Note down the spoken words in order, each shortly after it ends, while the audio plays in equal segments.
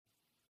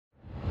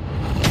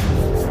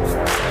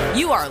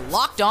You are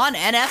Locked On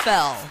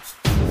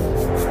NFL,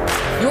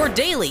 your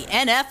daily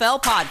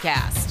NFL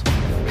podcast.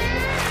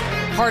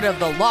 Part of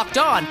the Locked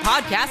On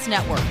Podcast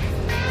Network,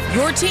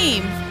 your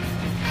team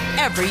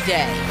every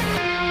day.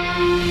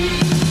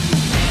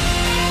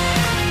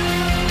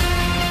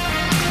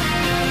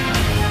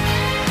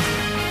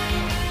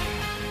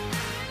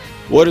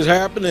 What is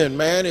happening,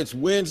 man? It's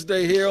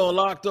Wednesday here on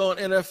Locked On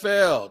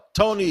NFL.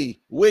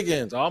 Tony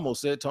Wiggins. I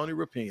almost said Tony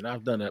Rapine.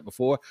 I've done that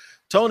before.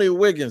 Tony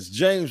Wiggins,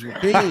 James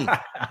Rapine.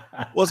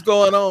 What's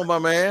going on, my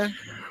man?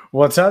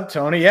 What's up,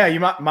 Tony? Yeah, you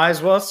might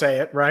as well say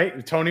it,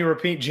 right? Tony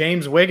Rapine,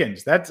 James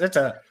Wiggins. That's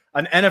an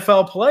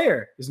NFL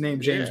player. His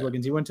name James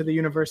Wiggins. He went to the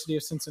University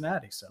of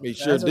Cincinnati. So he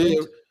sure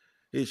did.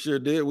 He sure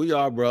did. We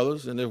are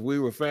brothers. And if we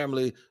were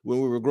family when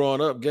we were growing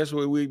up, guess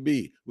where we'd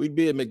be? We'd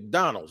be at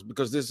McDonald's,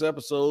 because this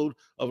episode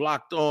of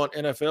Locked On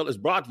NFL is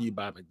brought to you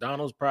by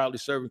McDonald's, proudly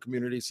serving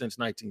communities since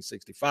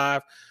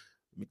 1965.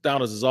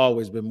 McDonald's has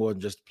always been more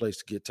than just a place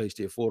to get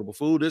tasty, affordable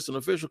food. It's an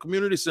official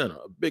community center.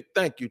 A big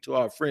thank you to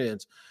our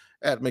friends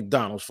at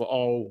McDonald's for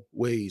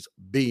always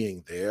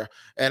being there.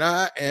 And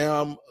I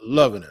am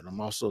loving it.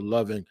 I'm also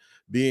loving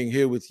being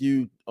here with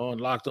you on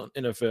Locked On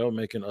NFL,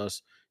 making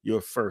us your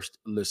first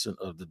listen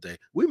of the day.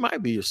 We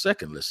might be your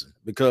second listen,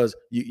 because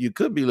you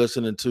could be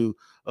listening to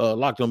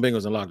Locked On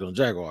Bengals and Locked On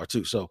Jaguar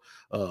too. So,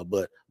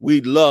 but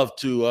we'd love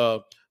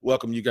to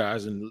welcome you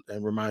guys and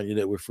remind you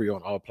that we're free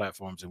on all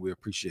platforms, and we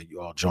appreciate you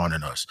all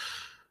joining us.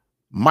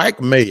 Mike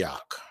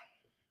Mayock.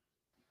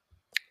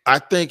 I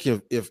think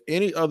if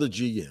any other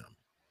GM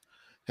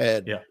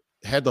had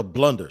the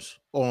blunders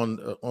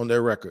on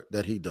their record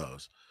that he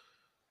does,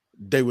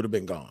 they would have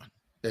been gone.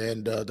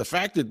 And the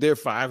fact that they're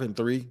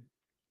 5-3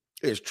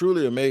 is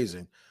truly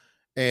amazing,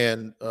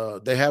 and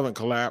they haven't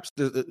collapsed.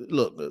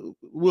 Look,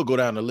 we'll go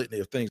down the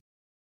litany of things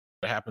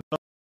that happened.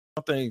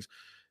 Some things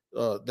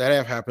that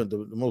have happened,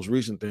 the most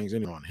recent things,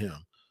 on him.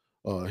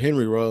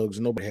 Henry Ruggs,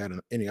 nobody had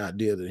any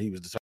idea that he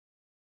was the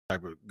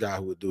type of guy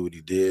who would do what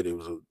he did. It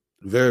was a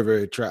very,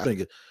 very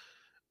tragic.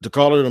 To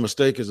call it a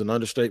mistake is an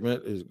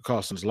understatement. It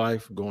cost his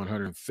life, going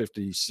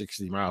 150,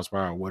 60 miles per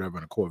hour, whatever,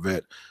 in a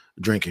Corvette,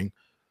 drinking.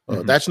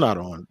 That's not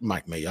on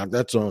Mike Mayock.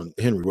 That's on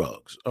Henry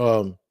Ruggs.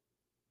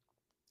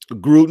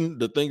 Gruden,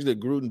 the things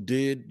that Gruden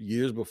did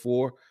years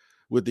before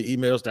with the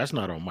emails, that's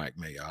not on Mike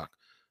Mayock.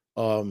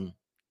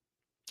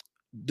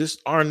 This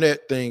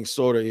Arnett thing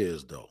sort of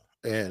is, though.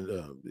 And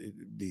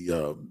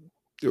the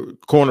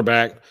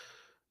cornerback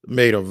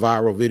made a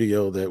viral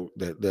video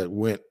that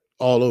went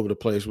all over the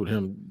place with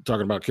him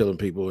talking about killing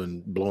people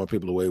and blowing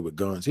people away with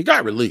guns. He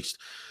got released.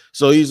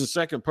 So he's the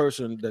second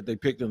person that they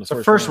picked in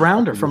the first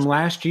rounder from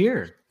last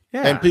year.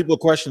 Yeah. And people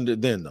questioned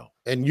it then, though.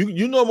 And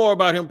you know more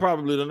about him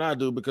probably than I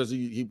do, because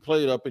he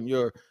played up in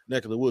your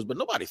neck of the woods, but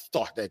nobody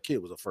thought that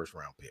kid was a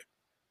first-round pick.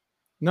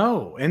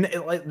 No, and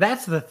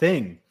that's the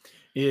thing,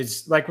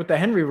 is like with the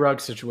Henry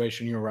Ruggs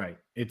situation, you're right.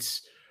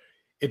 It's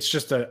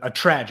just a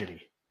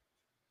tragedy.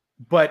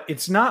 But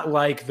it's not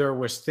like there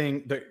was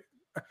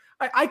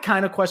I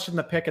kind of questioned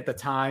the pick at the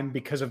time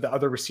because of the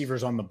other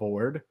receivers on the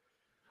board,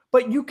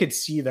 but you could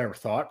see their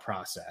thought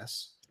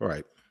process.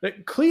 Right.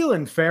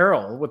 Cleveland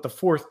Farrell with the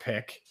fourth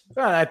pick,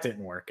 that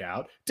didn't work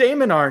out.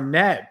 Damon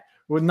Arnett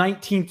with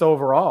 19th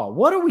overall.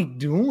 What are we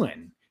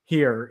doing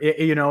here?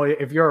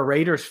 If you're a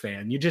Raiders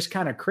fan, you just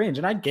kind of cringe.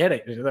 And I get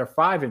it. They're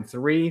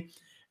 5-3,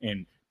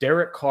 and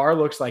Derek Carr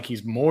looks like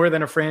he's more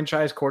than a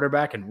franchise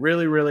quarterback and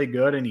really, really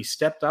good. And he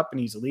stepped up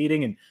and he's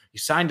leading, and he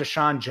signed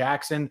Deshaun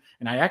Jackson.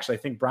 And I actually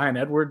think Brian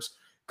Edwards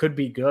could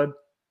be good.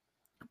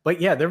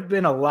 But yeah, there've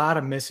been a lot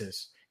of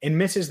misses, and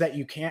misses that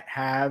you can't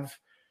have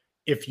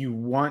if you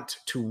want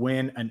to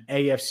win an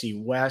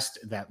AFC West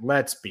that,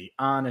 let's be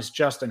honest,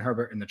 Justin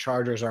Herbert and the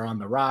Chargers are on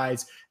the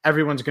rise.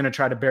 Everyone's going to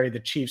try to bury the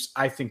Chiefs.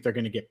 I think they're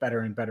going to get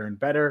better and better and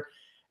better.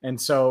 And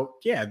so,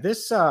 yeah,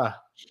 this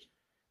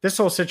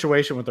whole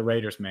situation with the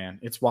Raiders, man,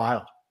 it's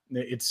wild.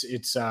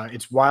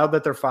 It's wild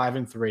that they're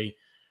 5-3.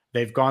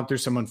 They've gone through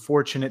some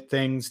unfortunate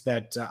things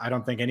that I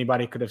don't think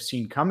anybody could have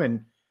seen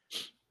coming,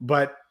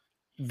 but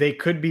they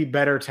could be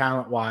better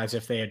talent-wise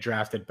if they had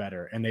drafted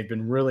better, and they've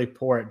been really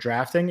poor at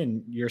drafting,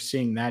 and you're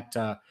seeing that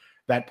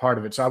part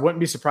of it. So I wouldn't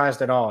be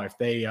surprised at all if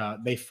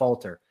they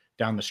falter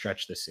down the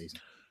stretch this season.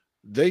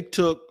 They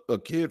took a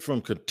kid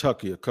from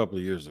Kentucky a couple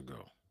of years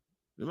ago.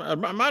 It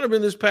might have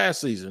been this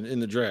past season in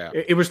the draft.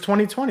 It was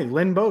 2020,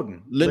 Lynn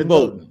Bowden. Lynn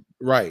Bowden,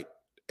 right.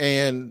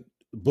 And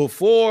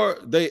before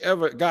they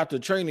ever got to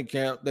training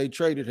camp, they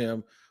traded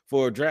him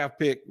for a draft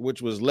pick,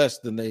 which was less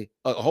than a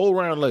whole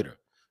round later.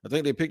 I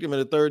think they picked him in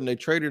the third, and they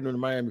traded him to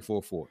Miami for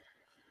a fourth.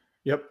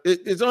 Yep,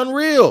 it's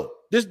unreal.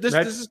 This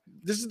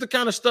is the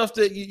kind of stuff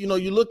that you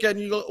look at and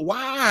you go,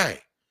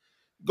 why?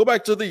 Go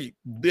back to the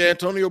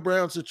Antonio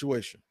Brown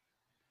situation,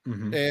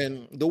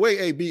 and the way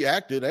AB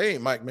acted. That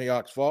ain't Mike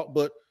Mayock's fault,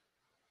 but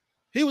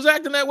he was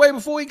acting that way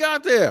before he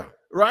got there,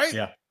 right?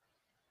 Yeah.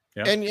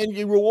 And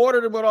you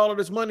rewarded him with all of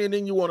this money, and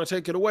then you want to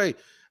take it away.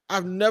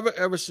 I've never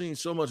ever seen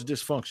so much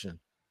dysfunction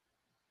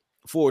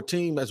for a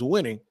team that's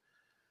winning.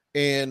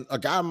 And a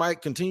guy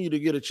might continue to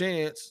get a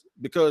chance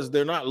because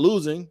they're not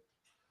losing,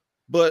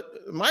 But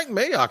Mike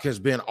Mayock has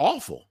been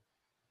awful.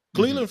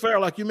 Clelin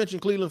Ferrell, like you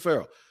mentioned, Clelin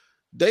Ferrell.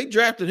 They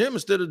drafted him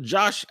instead of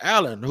Josh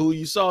Allen, who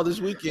you saw this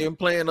weekend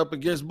playing up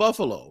against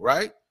Buffalo,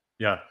 right?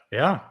 Yeah.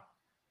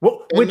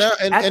 Well, and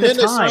then they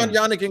signed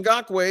Yannick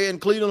Ngakoue,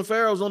 and Clelin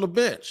Ferrell's on the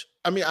bench.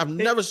 I mean, I've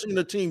never seen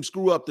a team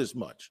screw up this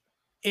much.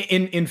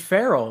 In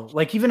Ferrell,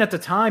 like even at the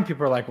time,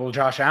 people are like, well,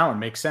 Josh Allen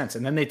makes sense.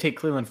 And then they take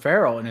Clelin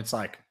Ferrell, and it's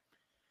like,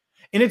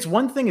 and it's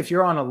one thing if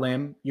you're on a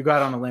limb, you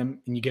got on a limb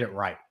and you get it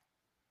right.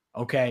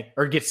 Okay.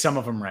 Or get some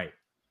of them right.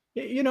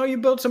 You know, you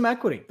build some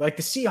equity. Like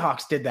the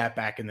Seahawks did that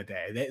back in the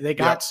day. They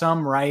got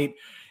some right.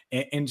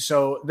 And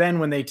so then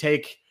when they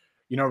take,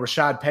 you know,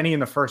 Rashad Penny in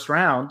the first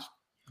round,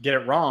 get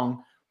it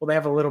wrong, well, they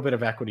have a little bit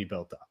of equity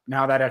built up.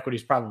 Now that equity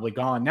is probably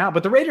gone now,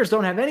 but the Raiders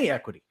don't have any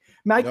equity.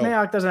 Mike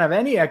Mayock doesn't have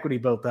any equity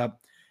built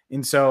up.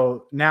 And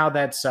so now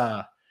that's,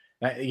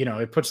 you know,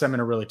 it puts them in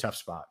a really tough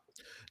spot.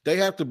 They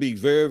have to be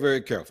very,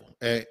 very careful.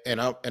 And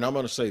I'm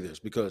going to say this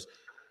because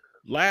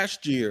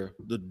last year,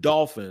 the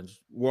Dolphins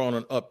were on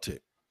an uptick.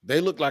 They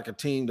looked like a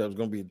team that was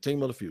going to be the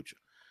team of the future.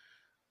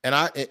 And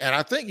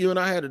I think you and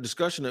I had a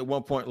discussion at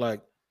one point,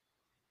 like,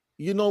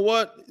 you know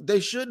what? They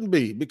shouldn't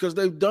be because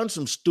they've done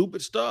some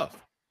stupid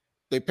stuff.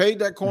 They paid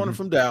that corner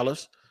from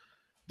Dallas.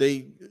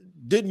 They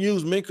didn't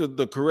use Minkah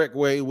the correct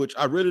way, which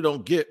I really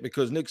don't get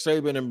because Nick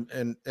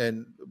Saban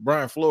and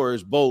Brian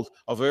Flores both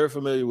are very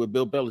familiar with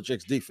Bill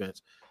Belichick's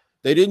defense.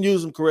 They didn't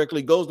use him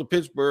correctly, goes to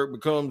Pittsburgh,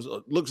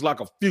 looks like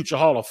a future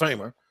Hall of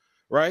Famer,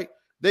 right?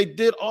 They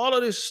did all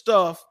of this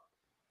stuff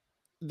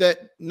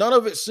that none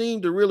of it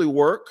seemed to really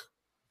work,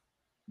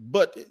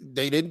 but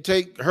they didn't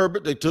take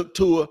Herbert. They took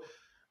Tua,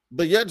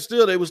 but yet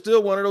still, they were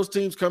still one of those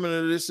teams coming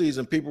into this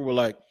season. People were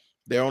like,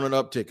 they're on an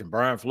uptick, and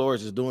Brian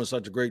Flores is doing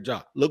such a great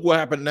job. Look what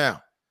happened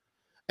now.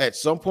 At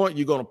some point,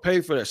 you're going to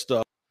pay for that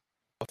stuff.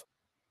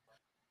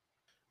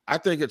 I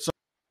think at some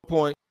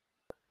point,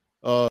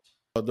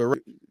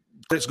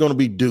 it's going to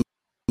be due,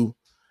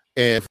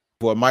 and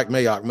for Mike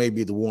Mayock may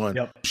be the one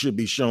who should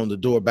be shown the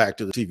door back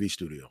to the TV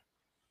studio.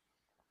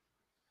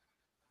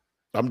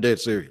 I'm dead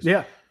serious.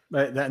 Yeah,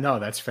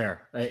 that's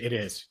fair. It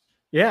is.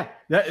 Yeah,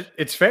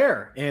 it's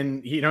fair.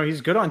 And, you know,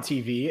 he's good on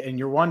TV, and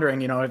you're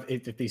wondering, you know,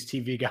 if these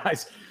TV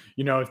guys,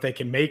 you know, if they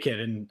can make it.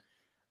 And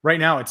right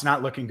now it's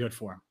not looking good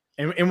for him.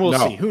 And we'll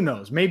see. Who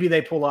knows? Maybe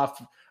they pull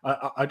off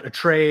a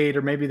trade,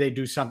 or maybe they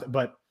do something.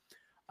 But,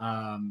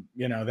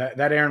 you know,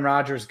 that Aaron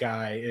Rodgers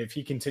guy, if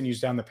he continues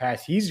down the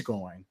path he's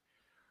going,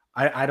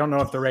 I don't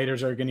know if the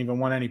Raiders are going to even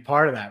want any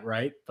part of that,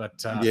 right?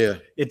 But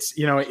it's,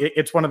 you know,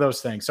 it's one of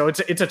those things. So it's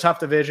a tough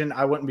division.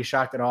 I wouldn't be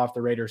shocked at all if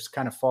the Raiders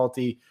kind of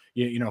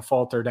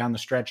falter down the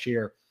stretch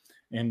here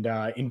and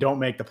don't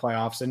make the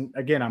playoffs. And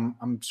again,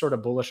 I'm sort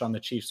of bullish on the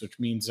Chiefs, which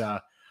means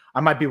I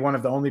might be one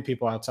of the only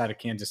people outside of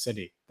Kansas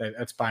City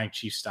that's buying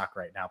Chiefs stock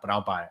right now, but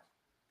I'll buy it.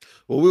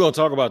 Well, we're going to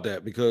talk about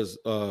that because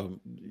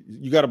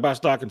you got to buy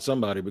stock in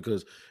somebody,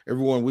 because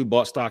everyone we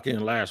bought stock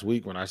in last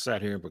week when I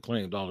sat here and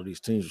proclaimed all of these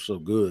teams were so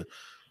good,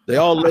 they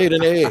all laid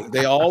an egg.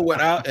 They all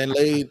went out and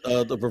laid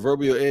the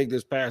proverbial egg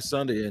this past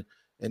Sunday,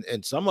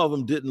 and some of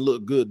them didn't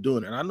look good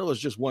doing it. And I know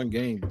it's just one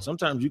game, but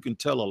sometimes you can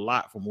tell a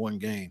lot from one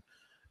game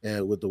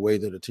and with the way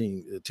that the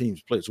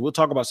teams play. So we'll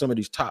talk about some of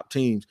these top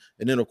teams,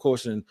 and then, of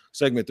course, in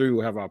segment 3,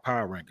 we'll have our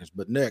power rankings.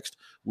 But next,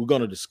 we're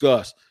going to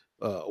discuss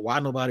why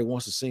nobody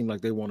wants to seem like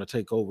they want to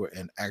take over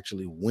and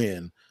actually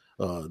win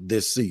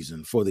this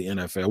season for the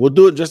NFL. We'll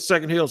do it in just a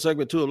second here on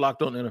segment 2 of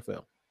Locked On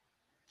NFL.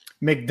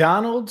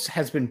 McDonald's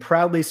has been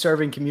proudly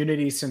serving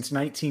communities since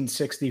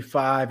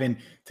 1965, and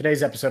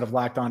today's episode of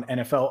Locked On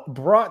NFL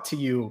brought to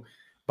you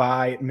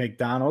by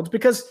McDonald's,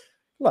 because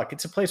look,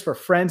 it's a place where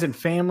friends and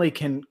family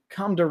can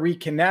come to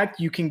reconnect.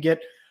 You can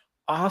get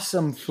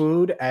awesome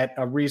food at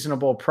a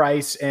reasonable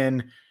price,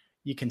 and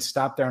you can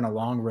stop there on a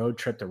long road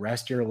trip to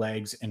rest your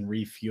legs and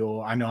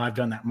refuel. I know I've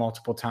done that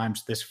multiple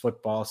times this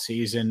football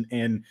season,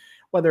 and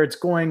whether it's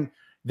going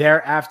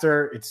there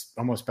after it's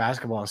almost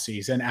basketball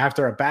season,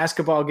 after a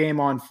basketball game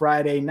on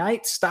Friday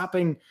night,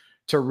 stopping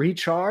to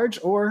recharge,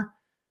 or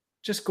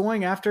just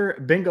going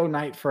after bingo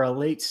night for a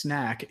late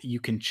snack, you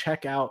can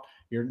check out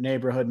your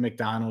neighborhood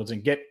McDonald's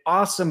and get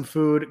awesome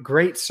food,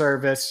 great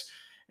service.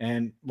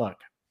 And look,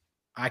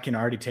 I can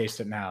already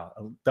taste it now.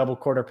 A double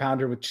quarter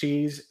pounder with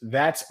cheese.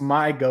 That's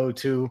my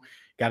go-to.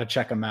 Got to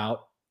check them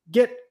out.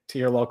 Get to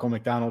your local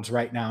McDonald's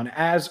right now. And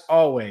as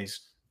always,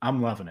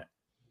 I'm loving it.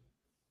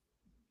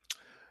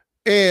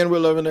 And we're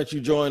loving that you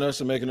join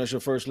us and making us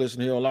your first listen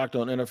here on Locked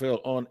On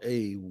NFL on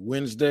a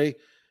Wednesday.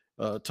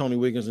 Tony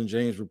Wiggins and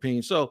James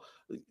Rapine. So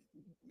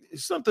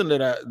it's something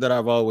that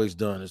I've always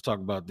done is talk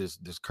about this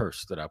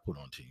curse that I put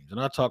on teams. And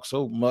I talk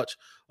so much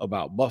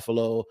about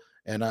Buffalo,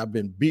 and I've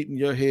been beating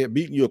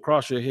you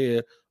across your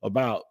head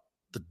about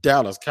the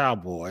Dallas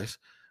Cowboys.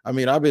 I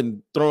mean, I've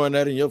been throwing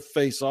that in your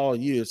face all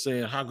year,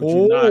 saying, how could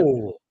you not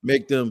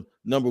make them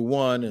number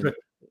one? And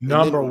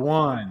Number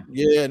one.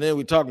 Yeah, and then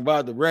we talk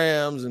about the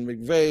Rams and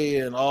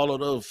McVay and all of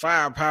those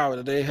firepower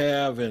that they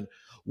have. And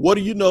what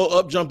do you know?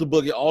 Up jumped the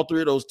boogie. All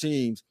three of those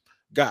teams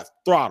got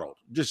throttled,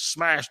 just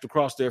smashed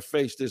across their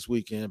face this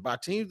weekend by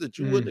teams that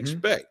you wouldn't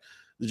expect.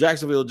 The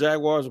Jacksonville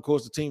Jaguars, of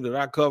course, the team that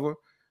I cover,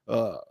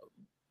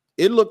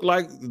 It looked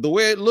like the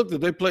way it looked,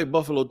 if they played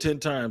Buffalo 10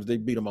 times, they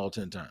beat them all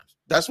 10 times.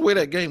 That's the way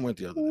that game went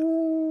the other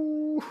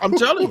day. I'm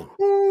telling you.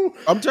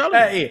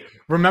 Hey,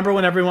 remember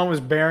when everyone was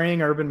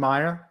burying Urban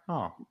Meyer?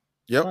 Oh,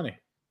 yep. Funny.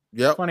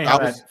 Yep.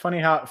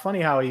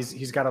 Funny how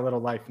he's got a little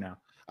life now.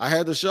 I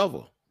had the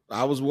shovel.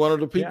 I was one of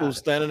the people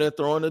standing there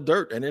throwing the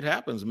dirt, and it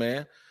happens,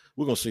 man.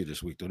 We're gonna see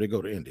this week though. They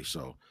go to Indy,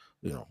 so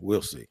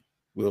we'll see.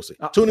 We'll see.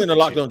 Tune in to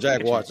Locked On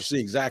Jaguars to see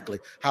exactly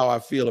how I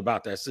feel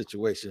about that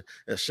situation.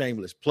 A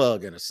shameless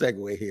plug and a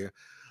segue here.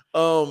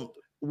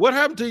 What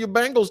happened to your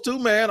Bengals too,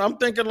 man? I'm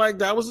thinking like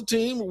that was a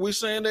team. We're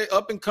saying they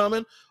up and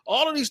coming.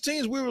 All of these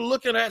teams we were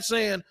looking at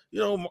saying,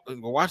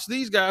 watch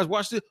these guys,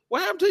 watch this.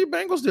 What happened to your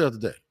Bengals the other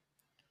day?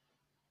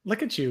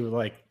 Look at you,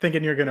 like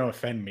thinking you're going to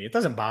offend me. It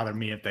doesn't bother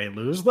me if they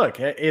lose. Look,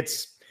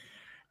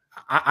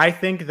 I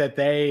think that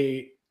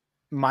they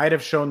might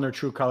have shown their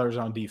true colors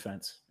on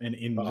defense.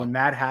 And when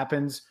that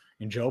happens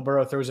and Joe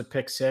Burrow throws a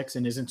pick six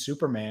and isn't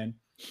Superman,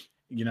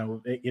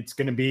 it's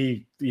going to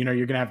be, you're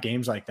going to have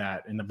games like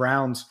that. And the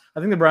Browns,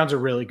 I think the Browns are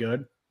really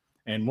good.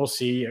 And we'll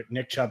see.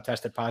 Nick Chubb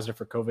tested positive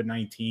for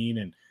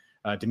COVID-19 and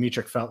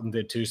Demetric Felton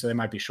did too. So they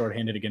might be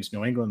shorthanded against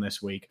New England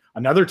this week.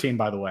 Another team,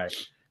 by the way,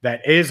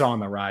 that is on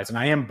the rise. And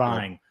I am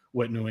buying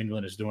what New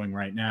England is doing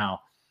right now.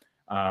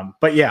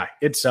 But yeah,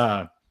 it's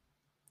one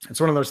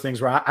of those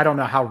things where I don't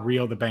know how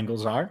real the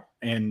Bengals are.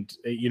 And,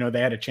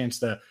 they had a chance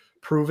to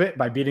prove it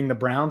by beating the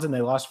Browns and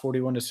they lost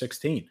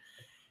 41-16.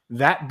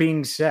 That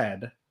being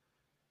said,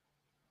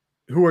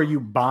 who are you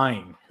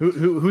buying?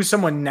 Who's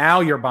someone now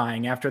you're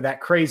buying after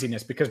that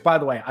craziness? Because by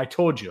the way, I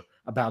told you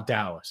about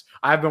Dallas.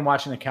 I've been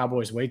watching the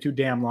Cowboys way too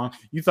damn long.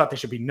 You thought they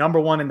should be number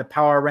one in the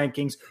power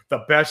rankings,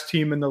 the best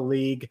team in the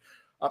league.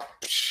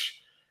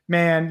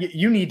 Man,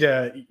 you need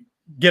to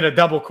get a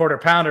double quarter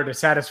pounder to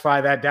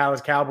satisfy that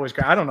Dallas Cowboys.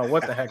 I don't know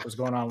what the heck was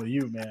going on with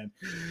you, man.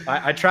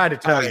 I tried to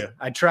tell you.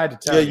 I tried to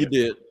tell you.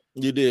 Yeah,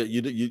 you did.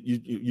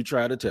 You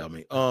tried to tell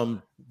me.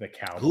 The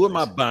Cowboys. Who am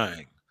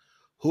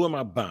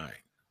I buying?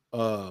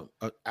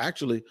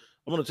 Actually,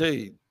 I'm going to tell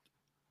you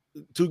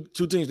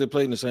two teams that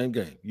played in the same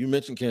game. You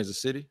mentioned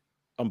Kansas City.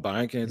 I'm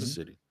buying Kansas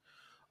City.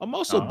 I'm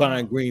also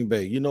buying Green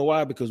Bay. You know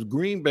why? Because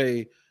Green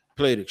Bay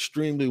played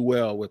extremely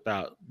well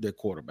without their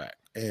quarterback.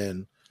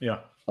 And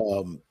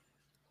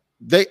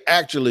they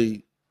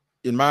actually,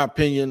 in my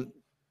opinion,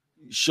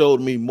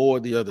 showed me more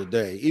the other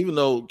day, even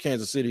though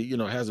Kansas City,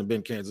 hasn't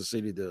been Kansas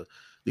City, the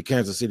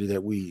Kansas City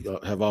that we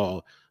have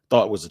all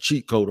thought was a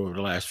cheat code over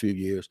the last few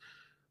years.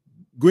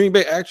 Green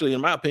Bay actually,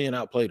 in my opinion,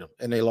 outplayed them,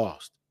 and they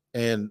lost.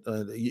 And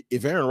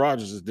if Aaron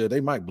Rodgers is there,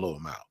 they might blow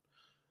him out.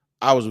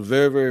 I was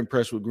very, very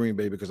impressed with Green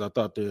Bay because I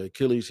thought the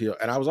Achilles heel,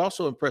 and I was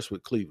also impressed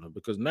with Cleveland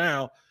because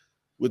now,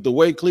 with the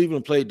way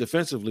Cleveland played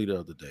defensively the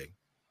other day,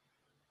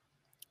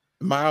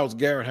 Myles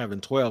Garrett having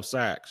 12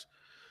 sacks,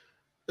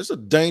 it's a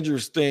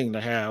dangerous thing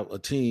to have a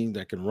team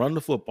that can run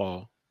the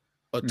football,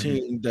 a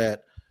team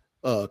that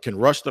can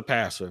rush the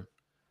passer,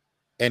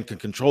 and can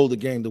control the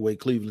game the way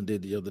Cleveland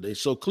did the other day.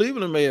 So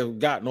Cleveland may have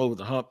gotten over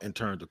the hump and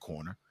turned the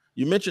corner.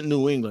 You mentioned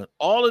New England.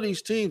 All of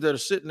these teams that are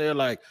sitting there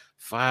like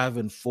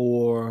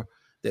 5-4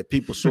 that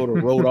people sort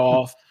of wrote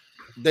off,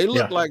 they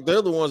look like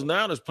they're the ones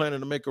now that's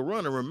planning to make a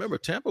run. And remember,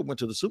 Tampa went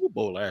to the Super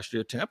Bowl last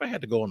year. Tampa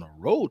had to go on the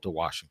road to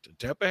Washington.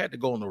 Tampa had to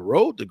go on the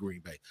road to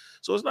Green Bay.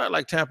 So it's not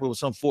like Tampa was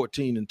some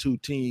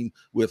 14-2 team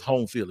with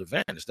home field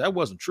advantage. That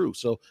wasn't true.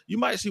 So you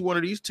might see one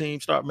of these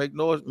teams start making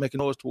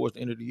noise towards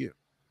the end of the year.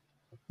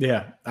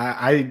 Yeah,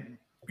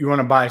 you want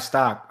to buy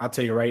stock? I'll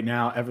tell you right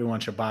now, everyone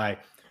should buy.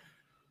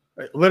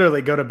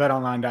 Literally, go to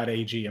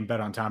betonline.ag and bet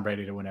on Tom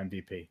Brady to win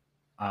MVP.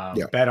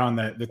 Bet on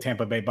the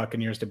Tampa Bay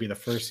Buccaneers to be the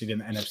first seed in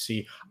the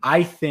NFC.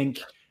 I think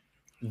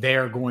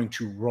they're going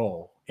to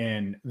roll.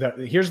 And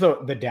here's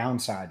the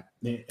downside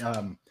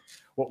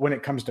when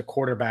it comes to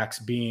quarterbacks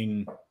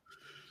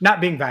not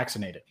being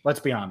vaccinated. Let's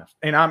be honest.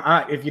 And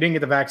if you didn't get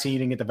the vaccine, you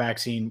didn't get the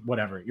vaccine,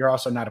 whatever. You're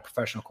also not a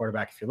professional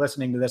quarterback if you're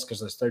listening to this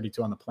because there's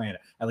 32 on the planet,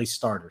 at least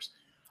starters.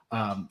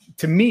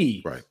 To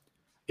me,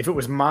 if it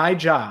was my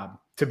job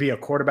to be a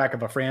quarterback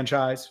of a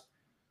franchise,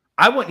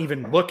 I wouldn't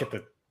even look at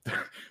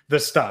the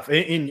stuff.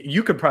 And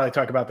you could probably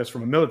talk about this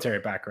from a military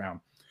background,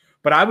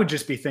 but I would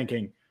just be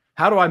thinking,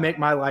 how do I make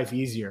my life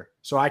easier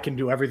so I can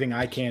do everything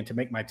I can to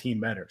make my team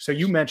better? So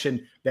you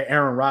mentioned that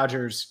Aaron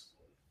Rodgers,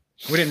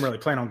 we didn't really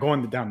plan on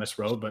going down this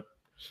road, but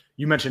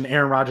you mentioned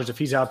Aaron Rodgers, if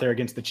he's out there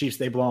against the Chiefs,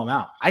 they blow him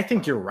out. I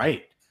think you're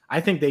right. I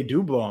think they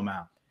do blow him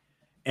out.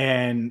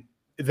 And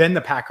then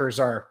the Packers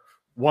are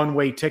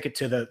one-way ticket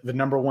to the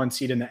number one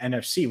seed in the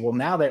NFC. Well,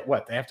 now they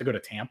have to go to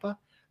Tampa?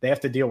 They have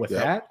to deal with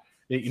that?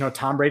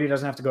 Tom Brady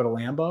doesn't have to go to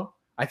Lambeau.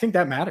 I think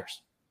that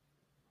matters.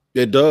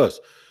 It does.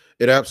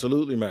 It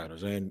absolutely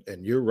matters. And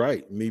you're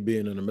right. Me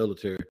being in the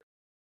military,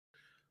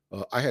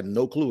 I had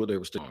no clue what they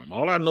were doing.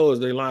 All I know is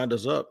they lined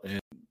us up and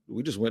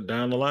we just went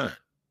down the line.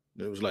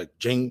 It was like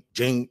jing,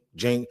 jing,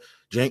 jing,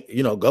 jing,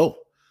 go.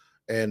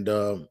 And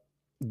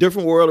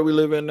different world that we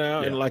live in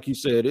now. Yeah. And like you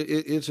said,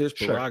 it's his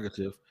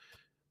prerogative. Sure.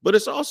 But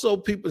it's also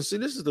people. See,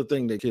 this is the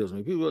thing that kills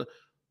me. People,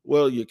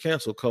 well, your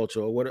cancel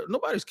culture or whatever.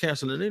 Nobody's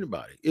canceling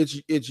anybody. It's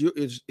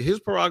his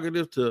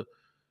prerogative to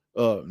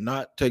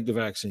not take the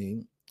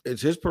vaccine.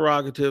 It's his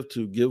prerogative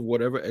to give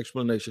whatever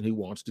explanation he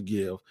wants to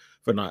give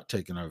for not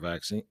taking our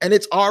vaccine. And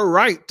it's our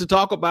right to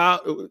talk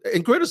about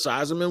and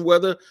criticize him and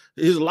whether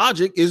his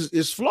logic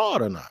is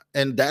flawed or not.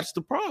 And that's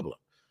the problem.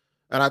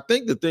 And I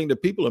think the thing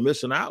that people are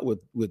missing out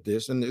with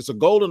this, and it's a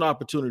golden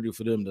opportunity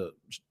for them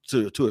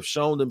to have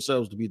shown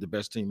themselves to be the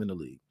best team in the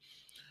league.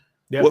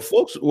 Yep.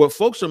 What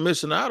folks are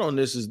missing out on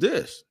this is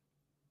this.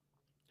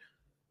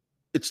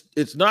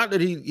 It's not that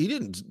he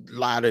didn't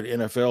lie to the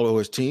NFL or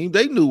his team.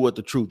 They knew what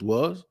the truth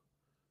was.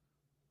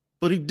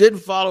 But he didn't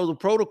follow the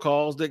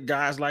protocols that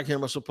guys like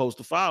him are supposed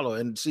to follow.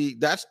 And see,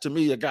 that's to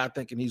me a guy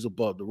thinking he's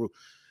above the rule.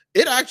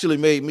 It actually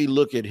made me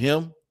look at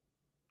him.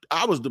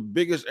 I was the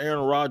biggest Aaron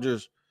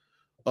Rodgers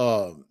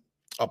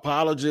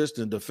apologist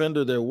and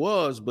defender there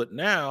was. But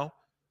now,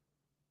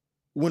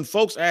 when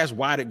folks ask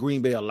why did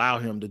Green Bay allow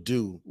him to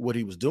do what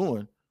he was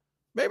doing,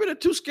 maybe they're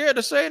too scared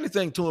to say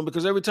anything to him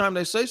because every time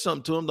they say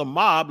something to him, the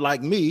mob,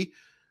 like me,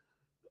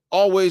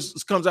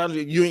 always comes out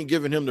and you ain't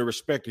giving him the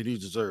respect that he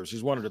deserves.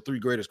 He's one of the 3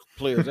 greatest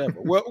players ever.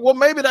 well,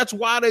 maybe that's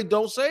why they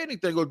don't say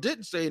anything or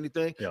didn't say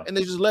anything, and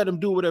they just let him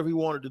do whatever he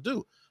wanted to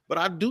do. But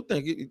I do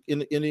think in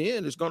the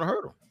end, it's going to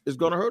hurt him. It's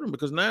going to hurt him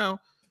because now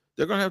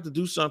they're going to have to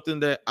do something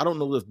that I don't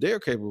know if they're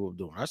capable of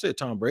doing. I said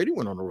Tom Brady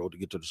went on the road to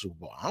get to the Super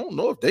Bowl. I don't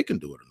know if they can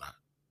do it or not.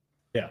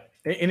 Yeah,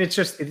 and it's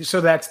just so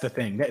that's the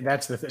thing.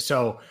 That's the thing.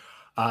 So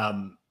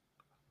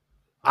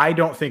I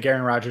don't think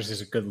Aaron Rodgers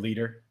is a good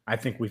leader. I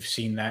think we've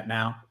seen that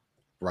now.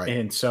 Right.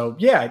 And so,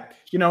 yeah,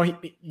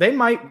 they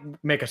might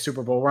make a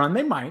Super Bowl run.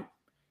 They might.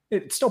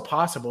 It's still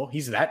possible.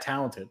 He's that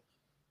talented.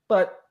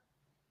 But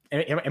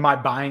am I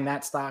buying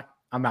that stock?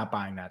 I'm not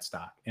buying that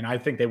stock. And I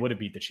think they would have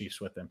beat the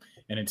Chiefs with him.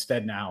 And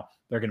instead now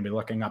they're going to be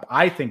looking up,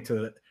 I think,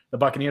 to the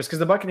Buccaneers because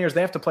the Buccaneers,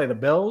 they have to play the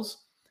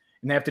Bills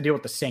and they have to deal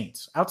with the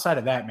Saints. Outside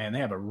of that, man, they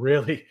have a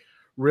really,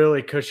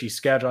 really cushy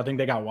schedule. I think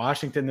they got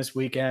Washington this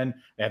weekend.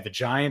 They have the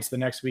Giants the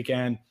next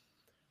weekend.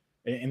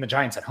 And the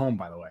Giants at home,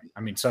 by the way.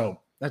 I mean, so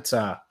that's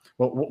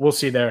we'll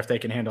see there if they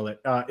can handle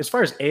it. As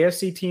far as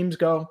AFC teams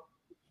go,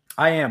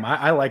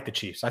 I like the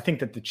Chiefs. I think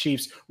that the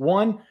Chiefs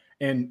won.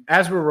 And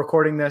as we're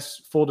recording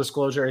this, full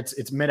disclosure,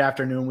 it's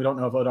mid-afternoon. We don't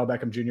know if Odell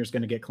Beckham Jr. is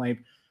going to get claimed.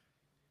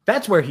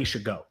 That's where he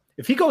should go.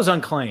 If he goes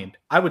unclaimed,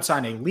 I would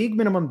sign a league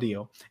minimum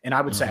deal, and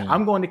I would say,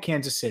 I'm going to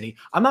Kansas City.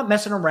 I'm not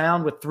messing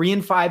around with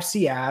 3-5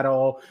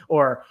 Seattle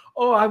or,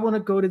 I want to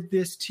go to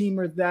this team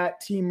or that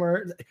team.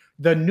 Or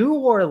the New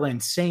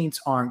Orleans Saints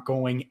aren't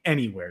going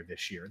anywhere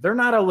this year. They're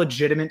not a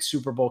legitimate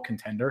Super Bowl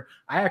contender.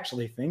 I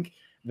actually think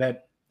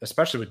that,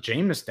 especially with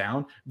Jameis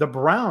down, the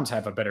Browns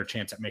have a better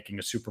chance at making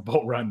a Super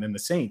Bowl run than the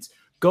Saints.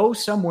 Go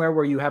somewhere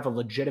where you have a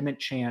legitimate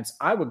chance.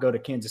 I would go to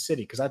Kansas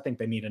City because I think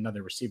they need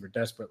another receiver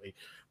desperately.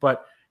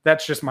 But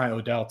that's just my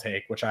Odell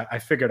take, which I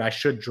figured I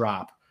should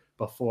drop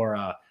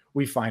before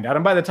we find out.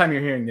 And by the time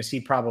you're hearing this, he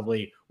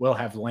probably will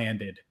have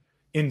landed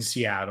in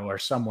Seattle or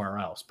somewhere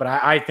else. But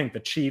I think the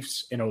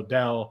Chiefs and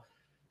Odell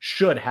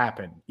should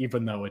happen,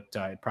 even though it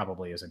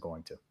probably isn't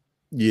going to.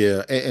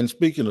 Yeah, and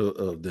speaking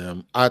of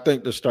them, I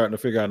think they're starting to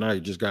figure out now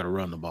you just got to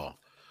run the ball.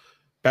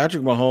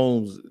 Patrick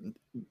Mahomes,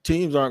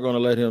 teams aren't going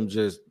to let him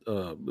just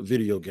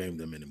video game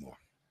them anymore.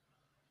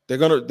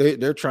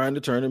 They're trying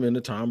to turn him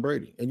into Tom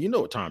Brady. And you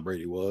know what Tom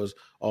Brady was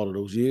all of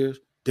those years?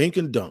 Dink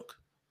and dunk,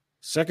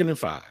 2nd and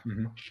 5.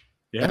 Mm-hmm.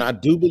 Yeah. And I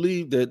do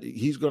believe that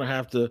he's going to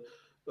have to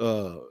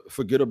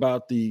forget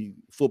about the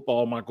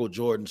football Michael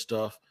Jordan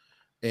stuff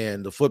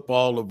and the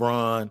football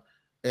LeBron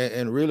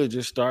and really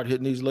just start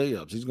hitting these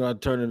layups. He's going to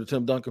turn into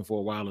Tim Duncan for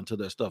a while until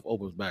that stuff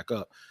opens back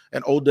up.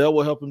 And Odell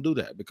will help him do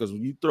that because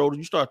when you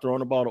start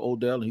throwing the ball to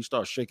Odell and he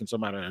starts shaking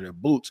somebody out of their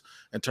boots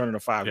and turning a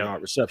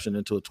 5-yard reception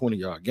into a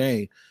 20-yard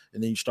gain,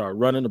 and then you start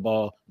running the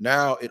ball,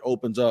 now it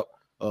opens up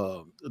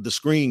the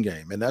screen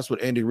game. And that's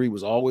what Andy Reid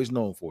was always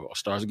known for.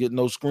 Starts getting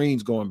those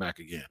screens going back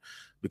again.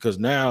 Because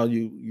now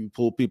you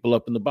pull people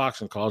up in the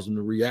box and cause them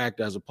to react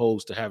as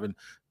opposed to having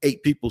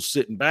 8 people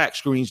sitting back.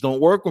 Screens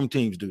don't work when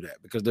teams do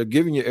that because they're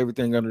giving you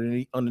everything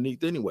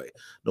underneath anyway.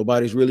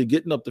 Nobody's really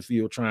getting up the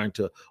field trying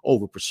to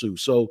over pursue.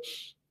 So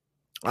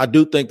I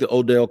do think the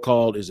Odell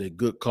call is a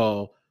good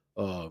call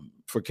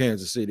for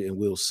Kansas City, and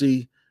we'll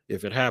see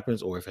if it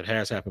happens or if it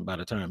has happened by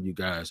the time you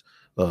guys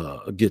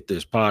get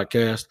this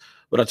podcast.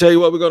 But I tell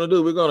you what we're going to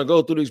do. We're going to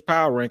go through these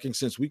power rankings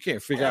since we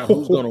can't figure out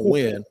who's going to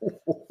win.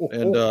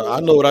 And I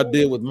know what I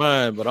did with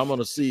mine, but I'm going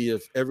to see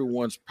if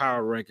everyone's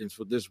power rankings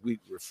for this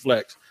week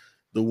reflects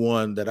the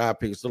one that I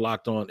picked. It's the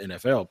Locked On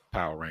NFL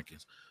power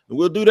rankings. And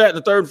we'll do that in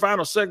the third and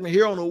final segment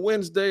here on a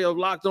Wednesday of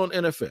Locked On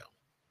NFL.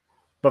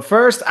 But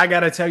first, I got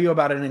to tell you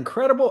about an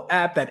incredible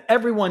app that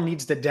everyone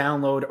needs to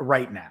download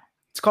right now.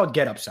 It's called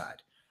Get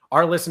Upside.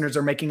 Our listeners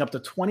are making up to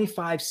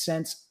 25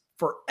 cents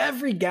for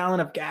every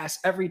gallon of gas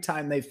every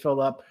time they fill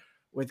up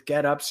with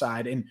Get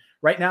Upside. And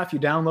right now, if you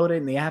download it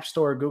in the App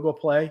Store or Google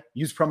Play,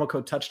 use promo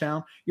code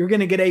Touchdown, you're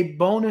going to get a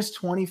bonus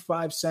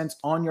 25 cents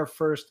on your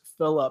first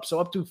fill up. So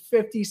up to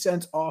 50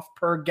 cents off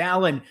per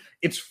gallon.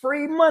 It's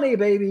free money,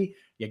 baby.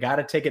 You got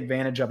to take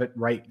advantage of it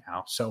right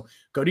now. So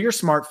go to your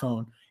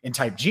smartphone and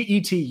type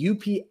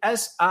GETUPSIDE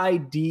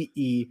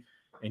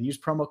and use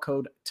promo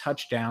code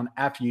touchdown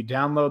after you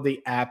download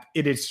the app.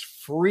 It is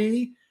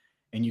free,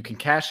 and you can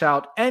cash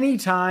out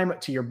anytime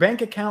to your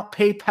bank account,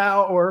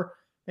 PayPal, or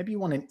maybe you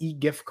want an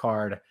e-gift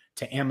card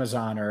to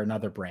Amazon or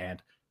another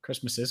brand.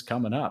 Christmas is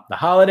coming up. The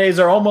holidays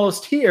are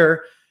almost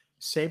here.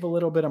 Save a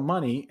little bit of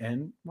money,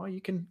 and, well,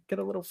 you can get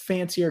a little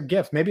fancier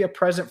gift, maybe a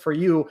present for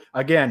you.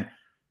 Again,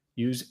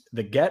 use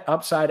the Get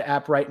Upside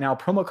app right now.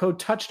 Promo code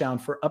touchdown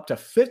for up to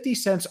 50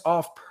 cents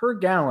off per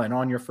gallon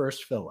on your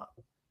first fill up.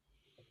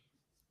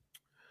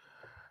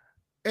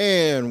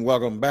 And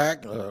welcome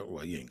back.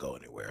 Well, you ain't go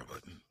anywhere,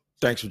 but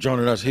thanks for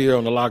joining us here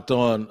on the Locked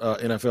On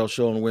NFL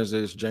show on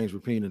Wednesdays. James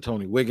Rapine and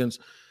Tony Wiggins.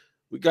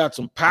 We got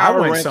some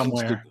power rankings.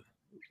 Somewhere.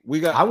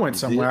 I went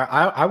somewhere.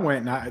 I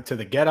went to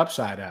the Get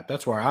Upside app.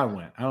 That's where I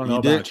went. I don't know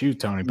about you,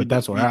 Tony, but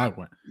that's where I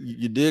went.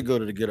 You did go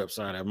to the Get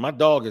Upside app. My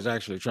dog is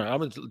actually trying. I'm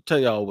going to tell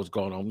y'all what's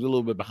going on. I'm a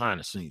little bit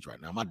behind the scenes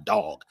right now. My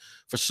dog,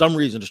 for some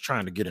reason, is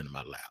trying to get into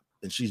my lap.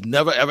 And she's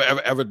never,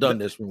 ever done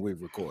this when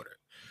we've recorded.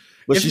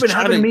 But it's been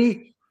happening to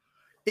me.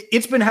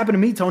 It's been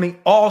happening to me, Tony,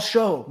 all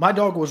show. My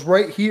dog was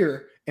right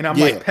here. And I'm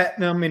like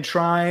petting him and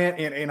trying,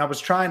 and I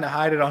was trying to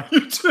hide it on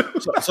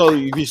YouTube. so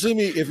if you see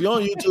me, if you're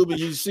on YouTube and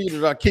you see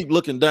that I keep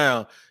looking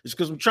down, it's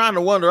because I'm trying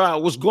to wonder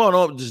out what's going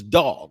on with this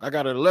dog. I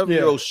got an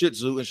 11-year-old Shih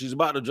Tzu, and she's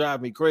about to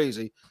drive me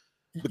crazy.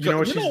 Because, you know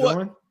what she's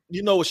doing?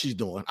 You know what she's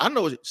doing. I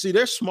know. See,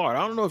 they're smart.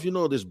 I don't know if you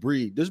know this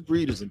breed. This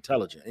breed is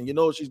intelligent. And you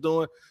know what she's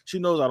doing? She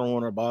knows I don't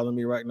want her to bother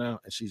me right now,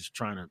 and she's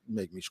trying to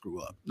make me screw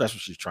up. That's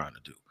what she's trying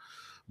to do.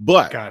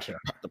 But gotcha.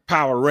 The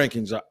power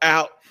rankings are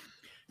out.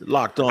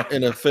 Locked On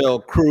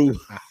NFL crew.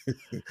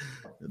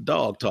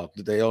 Dog talk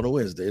today on a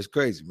Wednesday. It's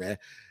crazy, man.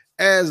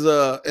 As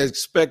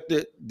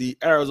expected, the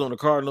Arizona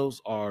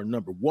Cardinals are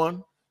number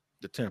 1.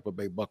 The Tampa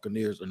Bay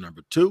Buccaneers are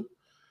number 2.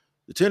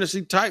 The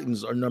Tennessee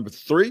Titans are number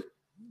 3.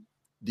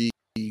 The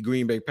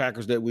Green Bay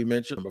Packers that we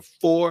mentioned, number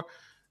 4.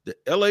 The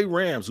LA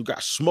Rams, who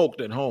got smoked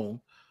at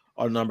home,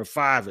 are number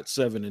 5 at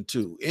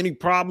 7-2. Any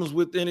problems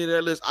with any of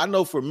that list? I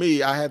know for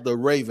me, I had the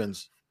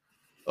Ravens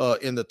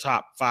in the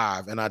top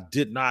 5, and I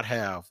did not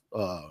have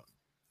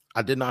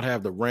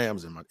the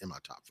Rams in my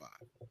top 5.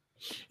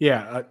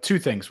 Yeah, 2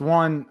 things.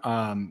 One,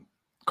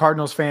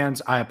 Cardinals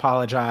fans, I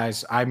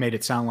apologize. I made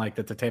it sound like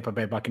that the Tampa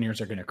Bay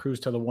Buccaneers are going to cruise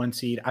to the 1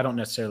 seed. I don't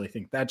necessarily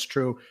think that's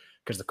true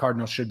because the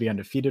Cardinals should be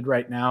undefeated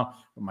right now.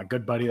 But my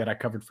good buddy that I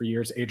covered for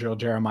years, Adriel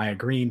Jeremiah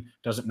Green,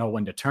 doesn't know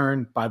when to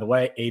turn. By the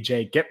way,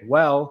 AJ, get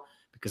well,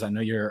 because I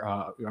know you're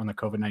on the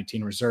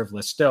COVID-19 reserve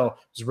list still.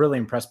 I was really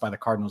impressed by the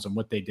Cardinals and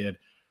what they did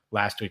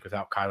last week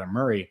without Kyler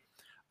Murray.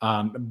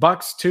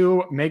 Bucks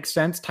 2 makes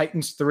sense.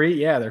 Titans 3,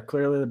 yeah, they're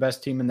clearly the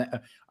best team in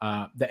the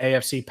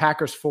AFC.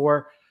 Packers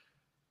 4,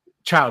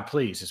 child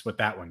please is what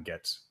that one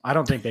gets. I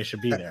don't think they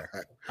should be there.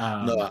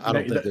 No, I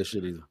don't think they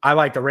should either. I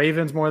like the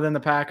Ravens more than the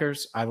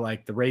Packers. I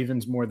like the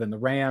Ravens more than the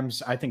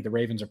Rams. I think the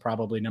Ravens are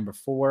probably number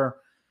 4.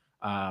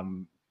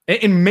 And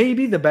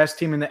maybe the best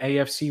team in the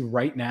AFC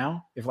right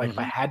now, if I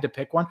had to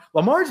pick one.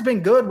 Lamar's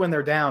been good when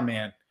they're down,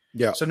 man.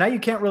 Yeah. So now you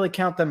can't really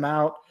count them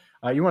out.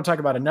 You want to talk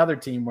about another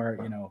team where,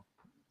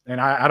 and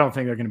I don't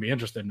think they're going to be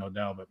interested in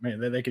Odell, but man,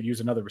 they could use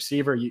another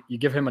receiver. You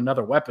give him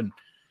another weapon,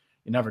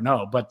 you never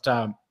know. But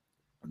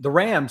the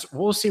Rams,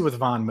 we'll see with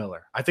Von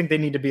Miller. I think they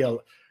need to be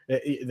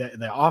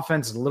the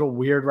offense is a little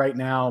weird right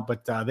now,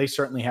 but they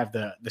certainly have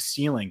the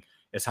ceiling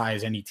as high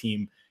as any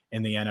team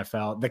in the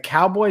NFL. The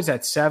Cowboys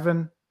at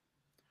 7,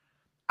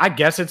 I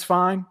guess it's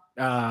fine.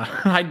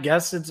 I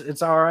guess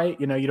it's all right.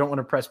 You don't want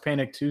to press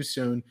panic too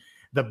soon.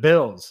 The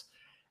Bills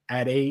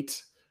at 8.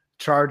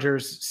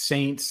 Chargers,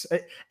 Saints.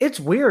 It's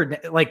weird.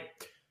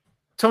 Like,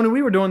 Tony,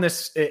 we were doing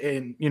this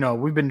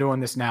we've been doing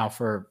this now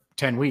for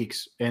 10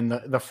 weeks. And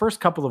the first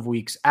couple of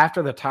weeks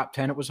after the top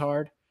 10, it was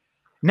hard.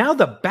 Now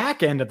the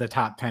back end of the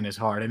top 10 is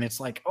hard. And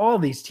it's like all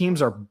these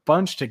teams are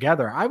bunched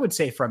together. I would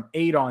say from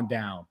 8 on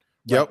down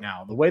right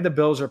now. The way the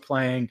Bills are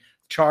playing,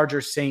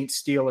 Chargers,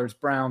 Saints, Steelers,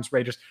 Browns,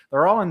 Raiders,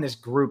 they're all in this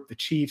group, the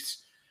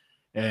Chiefs.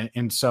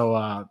 And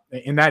so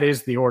that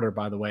is the order,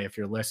 by the way, if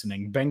you're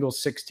listening. Bengals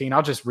 16.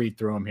 I'll just read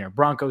through them here.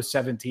 Broncos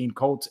 17,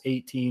 Colts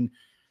 18,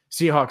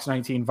 Seahawks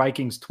 19,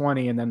 Vikings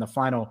 20, and then the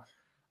final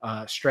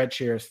stretch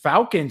here is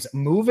Falcons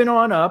moving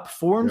on up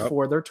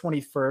 4-4. They're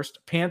 21st.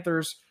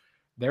 Panthers,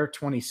 they're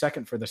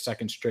 22nd for the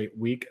second straight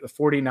week. The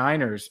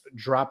 49ers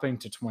dropping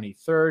to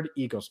 23rd.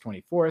 Eagles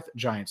 24th.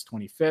 Giants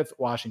 25th.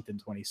 Washington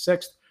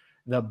 26th.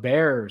 The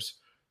Bears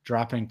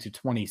dropping to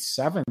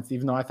 27th,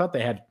 even though I thought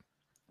they had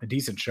a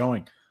decent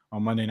showing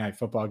on Monday Night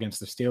Football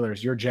against the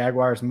Steelers. Your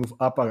Jaguars move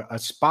up a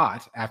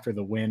spot after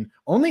the win.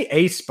 Only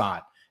a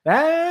spot.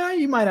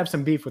 You might have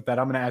some beef with that.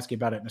 I'm going to ask you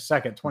about it in a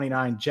second.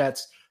 29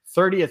 Jets,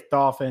 30th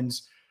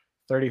Dolphins,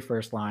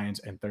 31st Lions,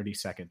 and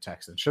 32nd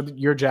Texans. Should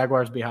your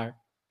Jaguars be higher?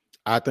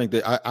 I think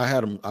that I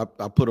had them.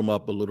 I put them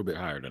up a little bit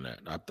higher than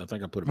that. I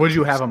think I put them. Would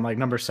you have them like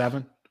number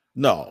 7?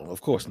 No,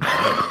 of course not.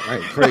 I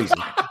ain't crazy.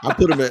 I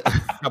put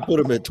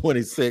them at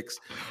 26.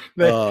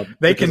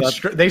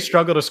 They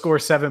struggle to score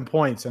 7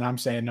 points, and I'm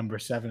saying number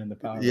 7 in the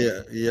power.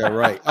 Yeah,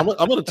 right. I'm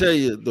going to tell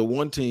you the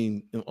one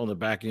team on the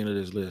back end of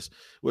this list.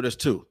 Well, there's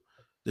 2.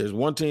 There's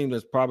one team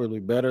that's probably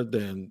better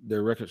than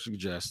their record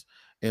suggests,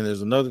 And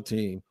there's another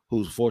team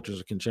whose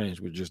fortunes can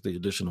change with just the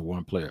addition of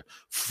one player.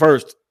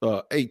 First,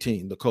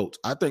 18, the Colts.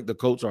 I think the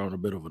Colts are on a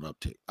bit of an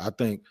uptick. I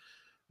think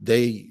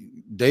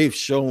they've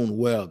shown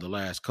well the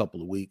last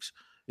couple of weeks.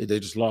 They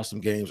just lost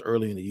some games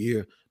early in the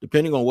year.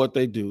 Depending on what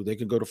they do, they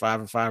can go to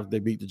 5-5 if they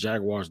beat the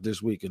Jaguars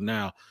this week. And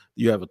now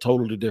you have a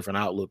totally different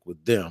outlook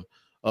with them.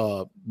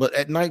 But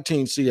at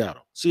 19,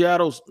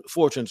 Seattle's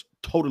fortunes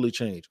totally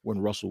change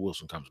when Russell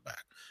Wilson comes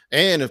back.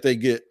 And if they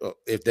get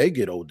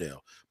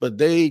Odell. But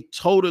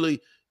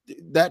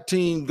that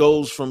team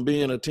goes from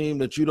being a team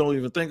that you don't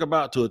even think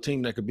about to a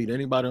team that could beat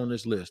anybody on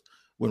this list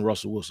when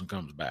Russell Wilson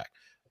comes back.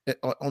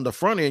 On the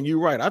front end, you're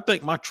right. I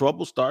think my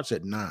trouble starts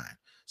at 9.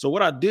 So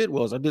what I did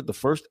was I did the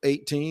first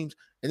 8 teams,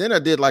 and then I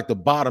did like the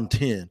bottom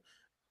 10.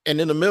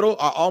 And in the middle,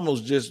 I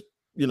almost just,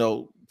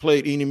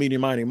 played eeny, meeny,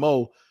 miny,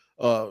 mo.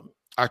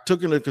 I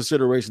took into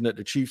consideration that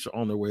the Chiefs are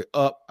on their way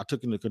up. I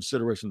took into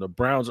consideration the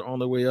Browns are on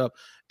their way up,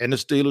 and the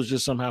Steelers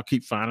just somehow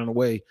keep finding a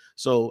way.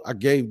 So I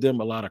gave them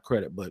a lot of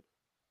credit. But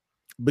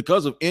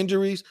because of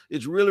injuries,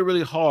 it's really,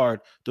 really hard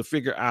to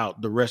figure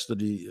out the rest of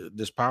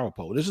this power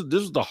poll. This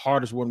is the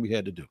hardest one we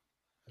had to do.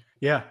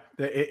 Yeah,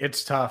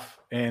 it's tough.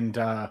 And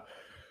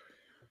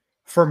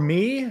for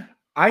me,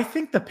 I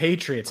think the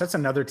Patriots, that's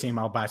another team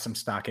I'll buy some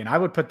stock in. I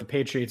would put the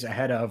Patriots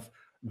ahead of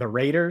the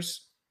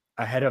Raiders,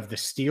 ahead of the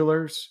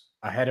Steelers,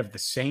 ahead of the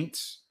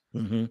Saints.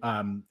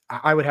 Mm-hmm.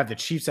 I would have the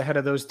Chiefs ahead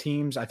of those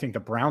teams. I think the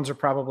Browns are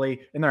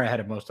probably, and they're ahead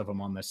of most of them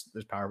on this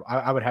power.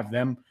 I would have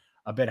them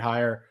a bit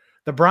higher.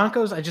 The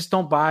Broncos, I just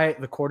don't buy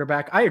the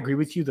quarterback. I agree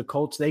with you. The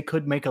Colts, they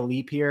could make a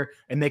leap here,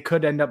 and they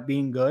could end up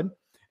being good.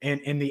 And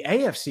in the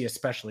AFC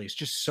especially, it's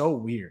just so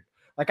weird.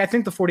 Like, I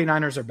think the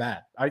 49ers are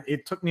bad.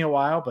 It took me a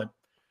while, but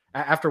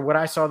after what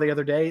I saw the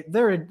other day,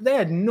 they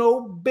had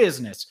no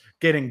business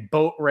getting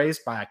boat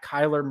raced by a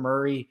Kyler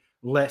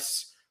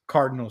Murray-less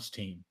Cardinals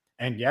team.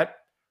 And yet,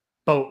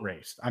 boat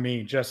raced. I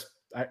mean,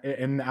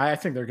 and I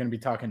think they're going to be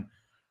talking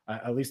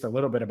at least a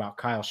little bit about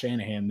Kyle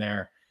Shanahan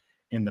there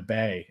in the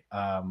Bay.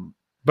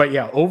 But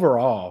yeah,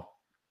 overall,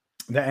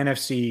 the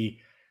NFC,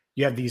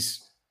 you have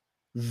these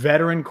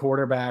veteran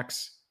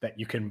quarterbacks that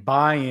you can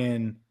buy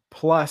in,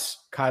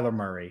 plus Kyler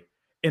Murray.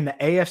 In the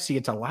AFC,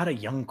 it's a lot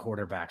of young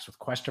quarterbacks with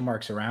question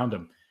marks around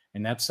them.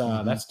 And that's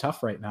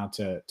tough right now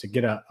to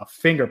get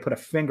put a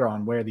finger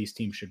on where these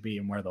teams should be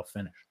and where they'll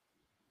finish.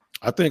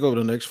 I think over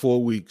the next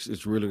 4 weeks,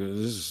 this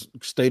is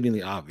stating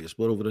the obvious,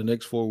 but over the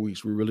next 4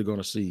 weeks, we're really going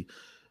to see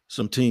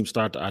some teams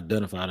start to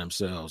identify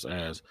themselves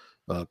as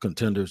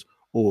contenders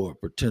or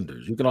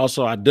pretenders. You can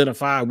also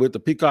identify with the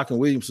Peacock and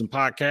Williamson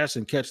podcast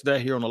and catch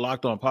that here on the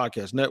Locked On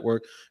Podcast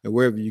Network and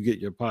wherever you get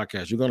your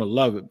podcast. You're going to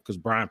love it because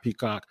Brian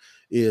Peacock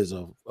is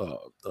a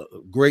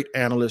great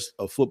analyst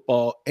of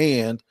football.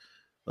 And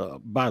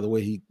by the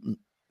way, he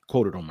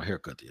quoted on my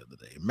haircut the other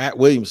day. Matt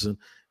Williamson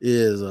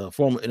is a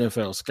former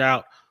NFL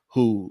scout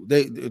who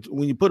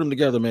when you put them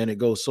together, man, it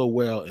goes so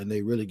well, and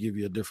they really give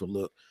you a different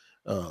look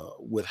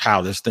with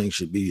how this thing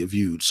should be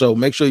viewed. So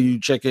make sure you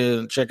check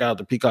out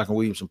the Peacock and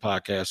Williamson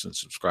podcast and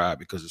subscribe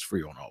because it's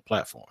free on all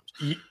platforms.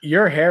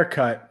 Your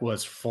haircut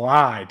was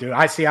fly, dude.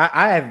 I see.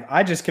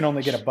 I just can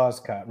only get a buzz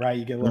cut, right?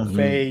 You get a little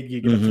fade, you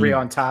get a 3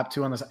 on top,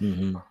 2 on the side.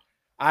 Mm-hmm.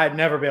 I'd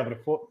never be able to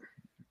pull.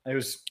 It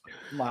was,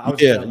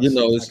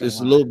 it's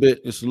a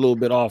little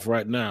bit off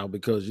right now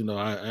because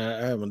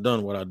I haven't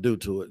done what I do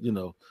to it.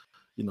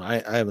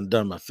 I haven't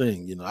done my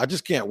thing. I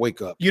just can't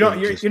wake up. You're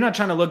not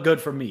trying to look good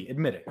for me.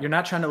 Admit it. You're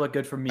not trying to look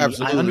good for me.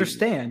 Absolutely. I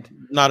understand.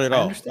 Not at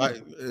all.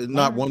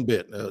 Not one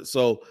bit.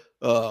 So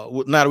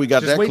now that we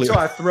got that clear.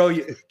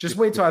 Just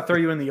wait till I throw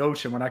you in the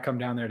ocean when I come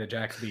down there to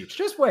Jack's Beach.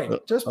 Just wait.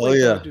 Till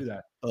I do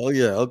that. Oh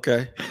yeah.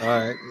 Okay. All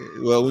right.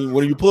 Well,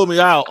 when you pull me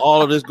out,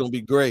 all of this is gonna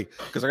be great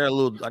because I got a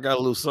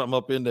little something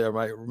up in there,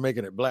 right? We're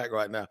making it black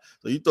right now.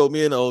 So you throw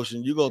me in the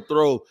ocean, you're gonna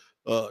throw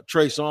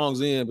Trey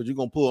Songz in, but you're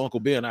gonna pull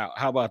Uncle Ben out.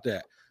 How about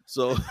that?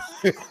 So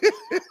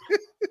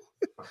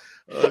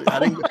I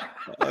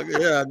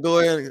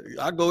go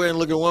in and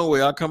look at one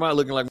way. I come out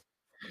looking like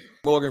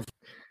Morgan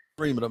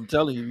Freeman. I'm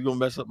telling you, you're gonna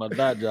mess up my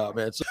dye job,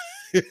 man. So,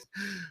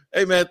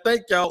 hey, man,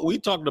 thank y'all. We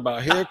talked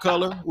about hair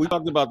color, we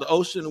talked about the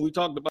ocean, and we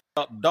talked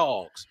about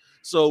dogs.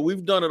 So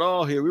we've done it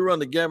all here. We run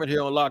the gamut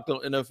here on Locked On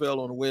NFL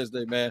on a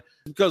Wednesday, man,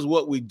 because of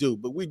what we do.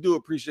 But we do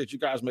appreciate you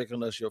guys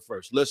making us your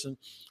first listen.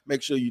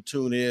 Make sure you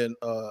tune in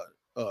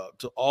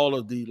to all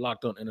of the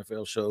Locked On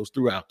NFL shows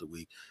throughout the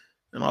week.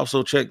 And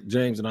also check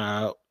James and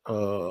I out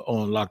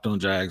on Locked On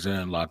Jags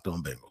and Locked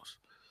On Bengals.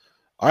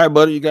 All right,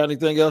 buddy, you got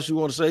anything else you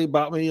want to say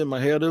about me and my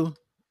hairdo?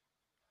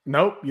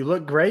 Nope, you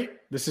look great.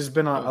 This has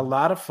been a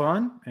lot of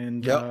fun.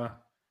 And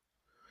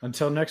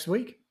until next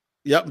week.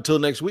 Yep, until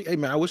next week. Hey,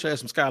 man, I wish I had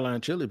some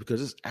Skyline chili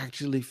because it's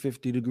actually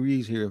 50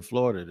 degrees here in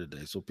Florida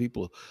today. So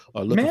people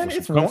are looking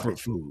for some comfort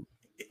food.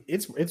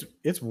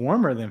 It's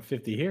warmer than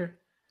 50 here.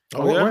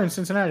 Oh, yeah? We're in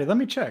Cincinnati. Let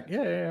me check.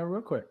 Yeah,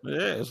 real quick.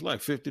 Yeah, it's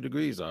like 50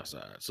 degrees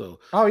outside. So.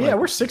 Oh yeah,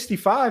 we're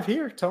 65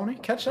 here, Tony.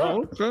 Catch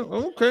up.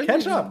 Okay.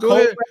 Catch up. Go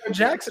ahead,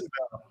 Jacksonville.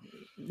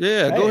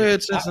 Yeah, go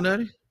ahead,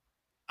 Cincinnati.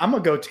 I'm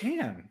gonna go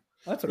tan.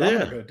 That's what I'm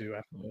gonna go do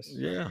after this.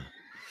 Yeah.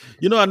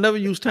 I never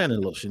use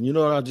tanning lotion.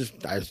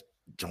 I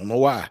Don't know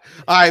why.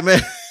 All right,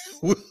 man.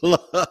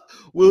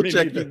 We'll Me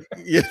check neither.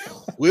 you. Yeah,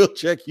 we'll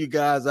check you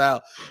guys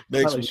out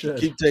next Probably week. should.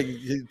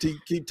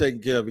 Keep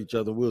taking care of each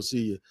other. We'll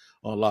see you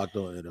on Locked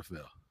On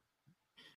NFL.